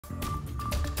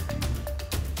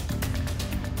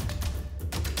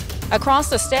Across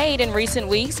the state in recent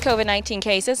weeks, COVID-19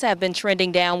 cases have been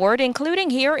trending downward, including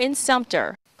here in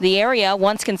Sumter. The area,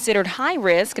 once considered high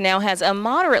risk, now has a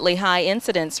moderately high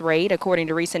incidence rate, according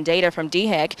to recent data from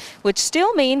DHEC, which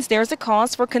still means there's a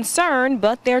cause for concern,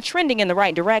 but they're trending in the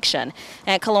right direction.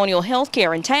 At Colonial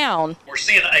Healthcare in town, we're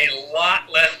seeing a lot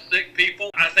less sick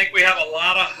people. I think we have a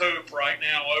lot of hope right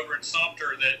now over in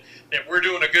Sumter that we're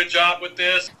doing a good job with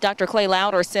this. Dr. Clay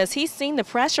Louder says he's seen the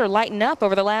pressure lighten up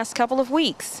over the last couple of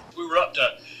weeks. We were up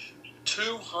to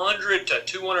 200 to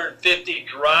 250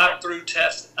 drive-through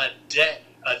tests a day.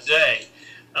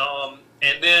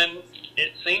 And then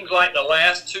it seems like the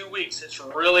last 2 weeks it's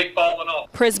really fallen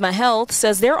off. Prisma Health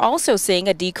says they're also seeing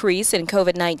a decrease in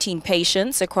COVID-19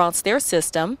 patients across their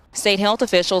system. State health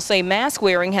officials say mask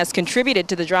wearing has contributed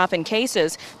to the drop in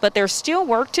cases, but there's still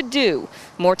work to do.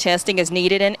 More testing is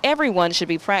needed, and everyone should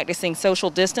be practicing social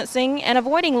distancing and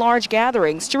avoiding large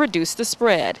gatherings to reduce the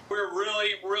spread. We're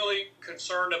really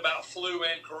concerned about flu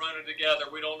and corona together.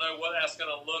 We don't know what that's going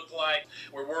to look like.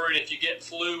 We're worried if you get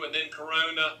flu and then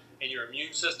corona and your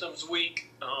immune system's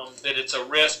weak, that it's a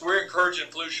risk. We're encouraging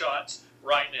flu shots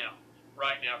right now.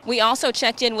 We also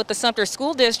checked in with the Sumter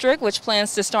School District, which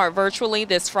plans to start virtually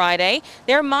this Friday.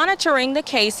 They're monitoring the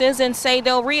cases and say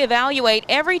they'll reevaluate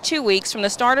every 2 weeks from the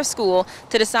start of school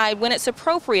to decide when it's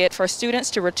appropriate for students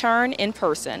to return in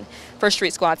person. For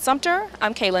Street Squad Sumter,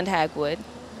 I'm Kaylin Hagwood.